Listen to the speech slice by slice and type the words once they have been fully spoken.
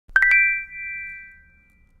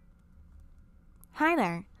Hi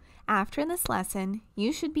there! After this lesson,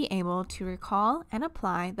 you should be able to recall and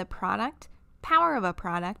apply the product, power of a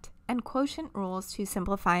product, and quotient rules to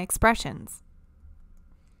simplify expressions.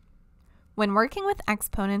 When working with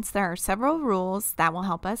exponents, there are several rules that will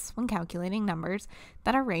help us when calculating numbers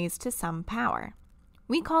that are raised to some power.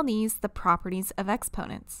 We call these the properties of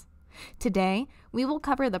exponents. Today, we will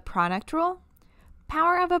cover the product rule,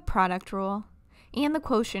 power of a product rule, and the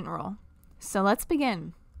quotient rule. So let's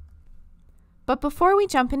begin. But before we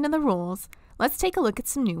jump into the rules, let's take a look at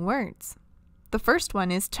some new words. The first one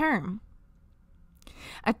is term.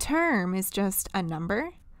 A term is just a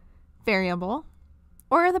number, variable,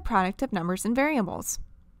 or the product of numbers and variables.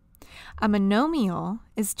 A monomial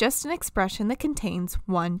is just an expression that contains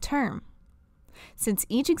one term. Since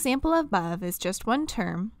each example above is just one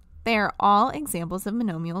term, they are all examples of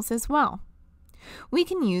monomials as well. We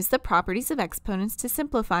can use the properties of exponents to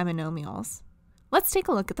simplify monomials. Let's take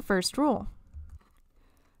a look at the first rule.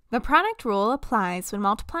 The product rule applies when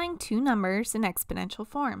multiplying two numbers in exponential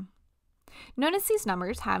form. Notice these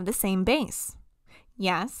numbers have the same base.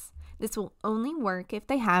 Yes, this will only work if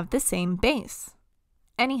they have the same base.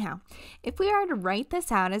 Anyhow, if we are to write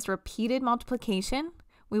this out as repeated multiplication,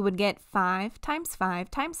 we would get 5 times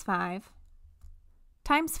 5 times 5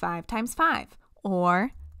 times 5 times 5,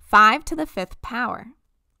 or 5 to the 5th power.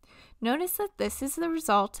 Notice that this is the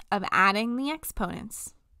result of adding the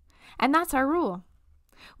exponents. And that's our rule.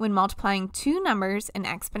 When multiplying two numbers in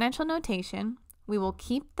exponential notation, we will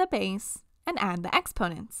keep the base and add the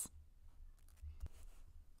exponents.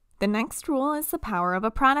 The next rule is the power of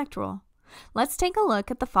a product rule. Let's take a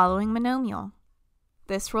look at the following monomial.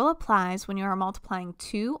 This rule applies when you are multiplying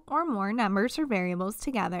two or more numbers or variables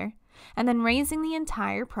together and then raising the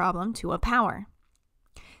entire problem to a power.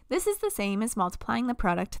 This is the same as multiplying the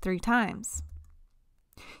product 3 times.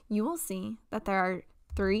 You will see that there are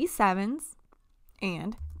 3 7s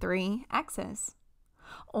and 3 x's.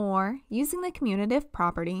 Or, using the commutative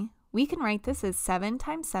property, we can write this as 7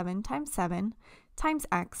 times 7 times 7 times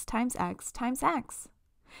x times x times x.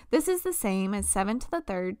 This is the same as 7 to the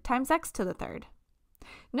 3rd times x to the 3rd.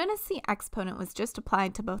 Notice the exponent was just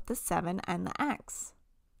applied to both the 7 and the x.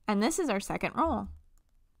 And this is our second rule.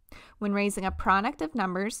 When raising a product of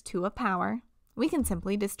numbers to a power, we can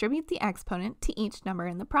simply distribute the exponent to each number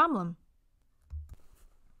in the problem.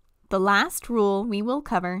 The last rule we will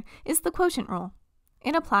cover is the quotient rule.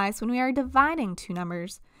 It applies when we are dividing two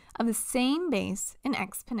numbers of the same base in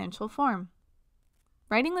exponential form.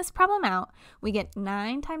 Writing this problem out, we get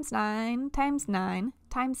 9 times 9 times 9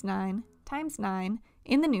 times 9 times 9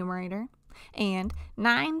 in the numerator and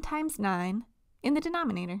 9 times 9 in the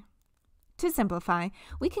denominator. To simplify,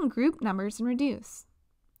 we can group numbers and reduce.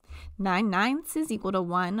 9/9 is equal to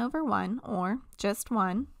 1 over 1, or just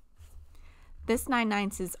 1. This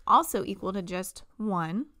 9/9 is also equal to just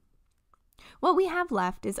 1. What we have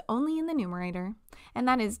left is only in the numerator, and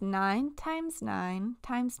that is 9 times 9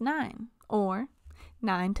 times 9, or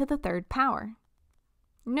 9 to the 3rd power.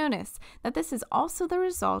 Notice that this is also the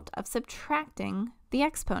result of subtracting the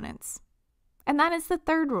exponents. And that is the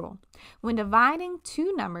third rule. When dividing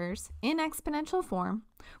two numbers in exponential form,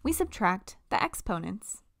 we subtract the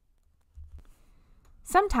exponents.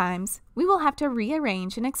 Sometimes, we will have to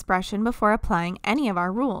rearrange an expression before applying any of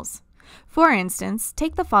our rules. For instance,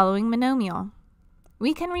 take the following monomial.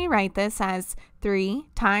 We can rewrite this as 3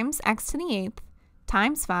 times x to the 8th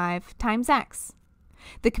times 5 times x.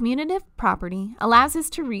 The commutative property allows us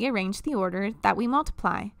to rearrange the order that we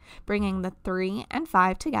multiply, bringing the 3 and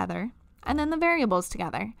 5 together, and then the variables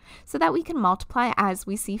together, so that we can multiply as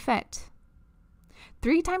we see fit.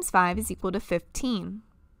 3 times 5 is equal to 15.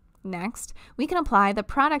 Next, we can apply the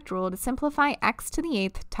product rule to simplify x to the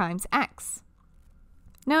 8th times x.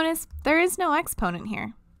 Notice there is no exponent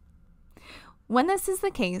here. When this is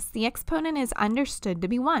the case, the exponent is understood to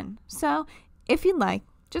be 1. So, if you'd like,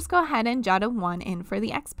 just go ahead and jot a 1 in for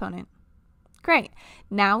the exponent. Great.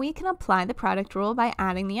 Now we can apply the product rule by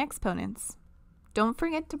adding the exponents. Don't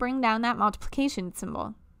forget to bring down that multiplication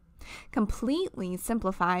symbol. Completely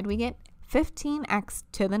simplified, we get 15x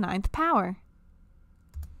to the 9th power.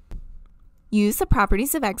 Use the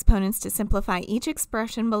properties of exponents to simplify each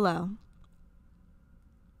expression below.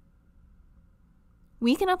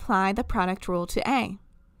 We can apply the product rule to a.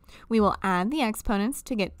 We will add the exponents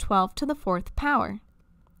to get 12 to the 4th power.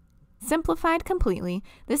 Simplified completely,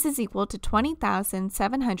 this is equal to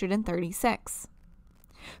 20,736.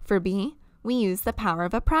 For b, we use the power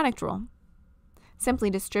of a product rule. Simply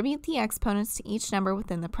distribute the exponents to each number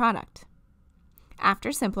within the product.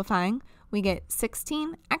 After simplifying, we get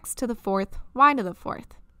 16x to the 4th y to the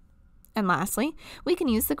 4th. And lastly, we can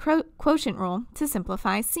use the quotient rule to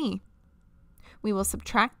simplify c. We will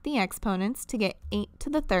subtract the exponents to get 8 to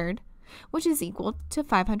the third, which is equal to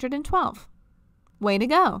 512. Way to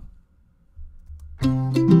go!